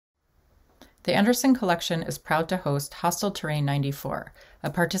The Anderson Collection is proud to host Hostile Terrain 94, a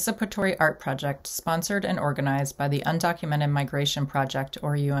participatory art project sponsored and organized by the Undocumented Migration Project,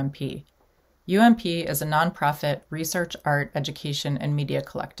 or UMP. UMP is a nonprofit research, art, education, and media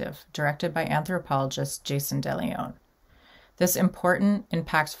collective directed by anthropologist Jason de León. This important,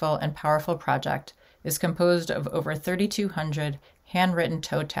 impactful, and powerful project is composed of over 3,200 handwritten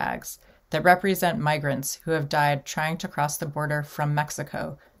toe tags that represent migrants who have died trying to cross the border from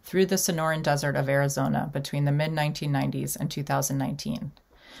Mexico through the Sonoran Desert of Arizona between the mid-1990s and 2019.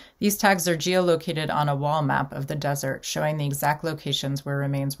 These tags are geolocated on a wall map of the desert showing the exact locations where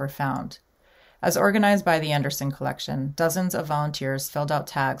remains were found. As organized by the Anderson Collection, dozens of volunteers filled out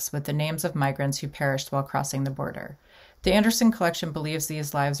tags with the names of migrants who perished while crossing the border. The Anderson Collection believes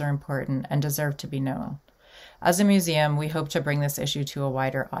these lives are important and deserve to be known. As a museum, we hope to bring this issue to a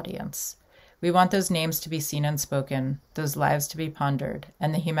wider audience. We want those names to be seen and spoken, those lives to be pondered,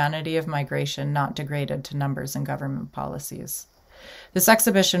 and the humanity of migration not degraded to numbers in government policies. This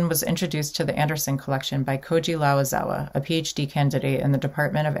exhibition was introduced to the Anderson Collection by Koji Lawazawa, a PhD candidate in the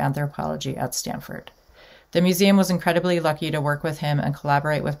Department of Anthropology at Stanford. The museum was incredibly lucky to work with him and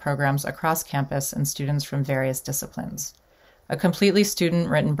collaborate with programs across campus and students from various disciplines. A completely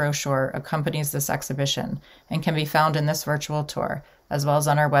student-written brochure accompanies this exhibition and can be found in this virtual tour, as well as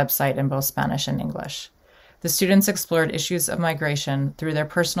on our website in both Spanish and English. The students explored issues of migration through their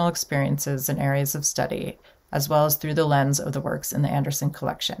personal experiences and areas of study, as well as through the lens of the works in the Anderson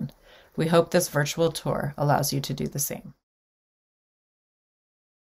Collection. We hope this virtual tour allows you to do the same.